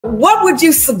what would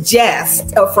you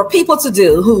suggest for people to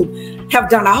do who have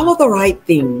done all of the right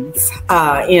things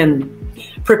in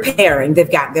preparing?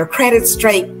 They've gotten their credit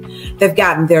straight. They've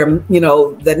gotten their,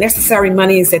 the necessary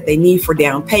monies that they need for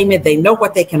down payment. They know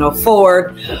what they can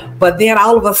afford. But then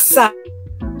all of a sudden,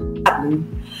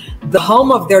 the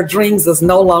home of their dreams is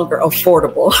no longer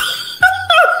affordable.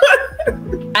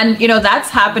 And, that's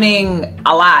happening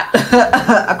a lot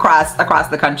across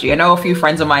the country. I know a few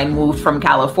friends of mine moved from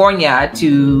California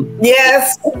to...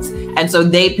 Yes. And so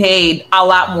they paid a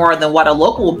lot more than what a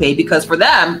local will pay, because for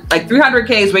them, like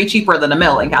 $300K is way cheaper than $1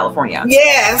 million in California.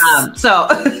 Yes. So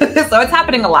it's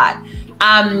happening a lot.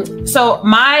 And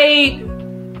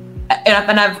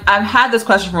I've had this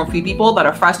question from a few people that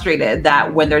are frustrated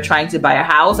that when they're trying to buy a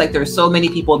house, like there's so many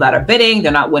people that are bidding,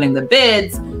 they're not winning the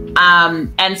bids.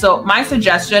 And so my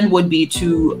suggestion would be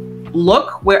to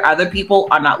look where other people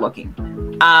are not looking.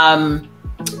 I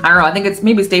don't know. I think it's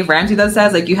maybe Dave Ramsey that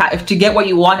says, like, you have to get what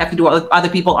you want, you have to do what other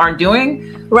people aren't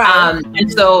doing. Right.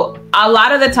 And so a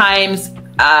lot of the times,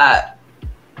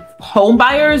 home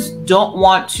buyers don't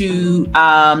want to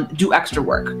do extra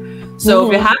work. So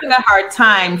if you're having a hard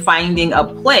time finding a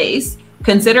place,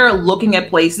 consider looking at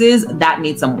places that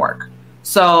need some work.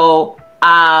 So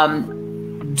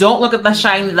don't look at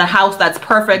the house that's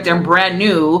perfect and brand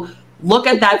new. Look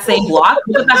at that same block.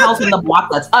 Look at the house in the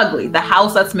block that's ugly. The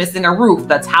house that's missing a roof.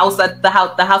 The house that's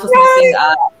missing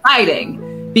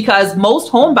siding. Because most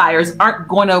home buyers aren't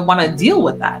going to want to deal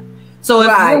with that. So if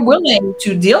you're willing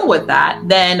to deal with that,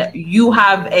 then you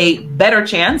have a better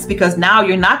chance, because now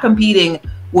you're not competing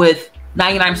with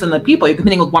 99% of the people. You're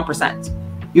competing with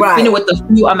 1%. You're competing with the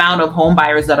few amount of home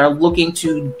buyers that are looking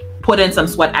to put in some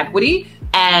sweat equity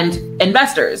and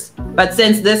investors. But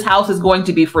since this house is going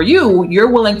to be for you, you're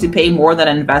willing to pay more than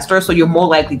an investor, so you're more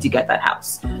likely to get that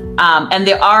house. And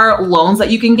there are loans that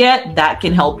you can get that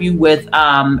can help you with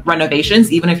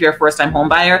renovations, even if you're a first-time home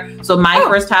buyer. So my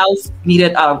first house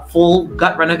needed a full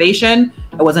gut renovation.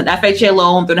 It was an FHA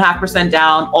loan, 3.5%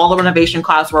 down. All the renovation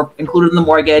costs were included in the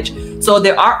mortgage. So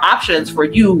there are options for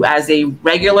you as a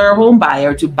regular home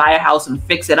buyer to buy a house and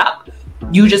fix it up.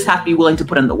 You just have to be willing to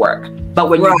put in the work. But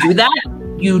when you do that,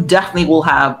 you definitely will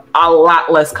have a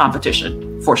lot less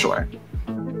competition, for sure.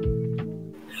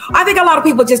 I think a lot of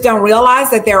people just don't realize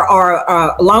that there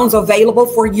are loans available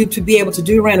for you to be able to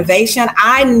do renovation.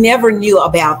 I never knew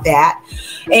about that.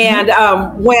 And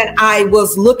when I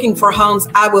was looking for homes,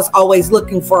 I was always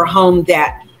looking for a home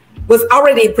that was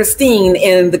already pristine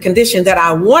in the condition that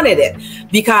I wanted it,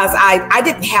 because I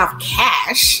didn't have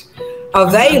cash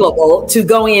available to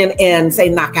go in and say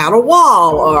knock out a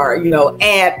wall or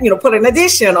add put an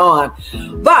addition on.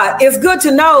 But it's good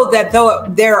to know that though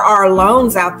there are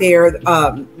loans out there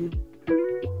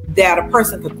that a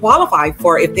person could qualify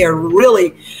for if they're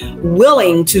really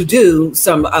willing to do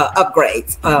some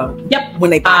upgrades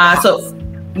when they buy the house.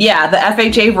 The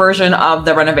FHA version of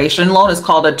the renovation loan is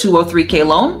called a 203K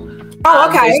loan. Oh,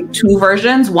 okay. There's two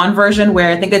versions. One version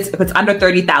where I think if it's under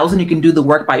 30,000, you can do the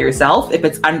work by yourself. If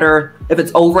it's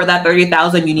over that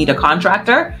 30,000, you need a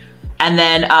contractor. And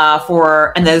then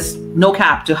there's no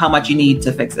cap to how much you need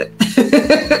to fix it.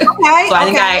 Okay. So I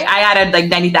think I added like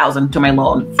 90,000 to my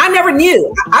loan. I never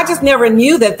knew. I just never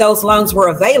knew that those loans were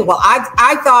available.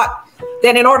 I thought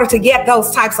that in order to get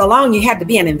those types of loan, you had to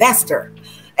be an investor.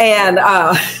 And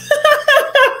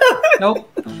nope.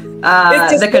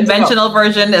 The conventional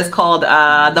version is called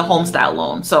the home style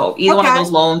loan. So either one of those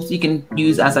loans you can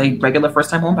use as a regular first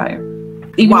time home buyer,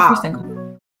 even if you're single.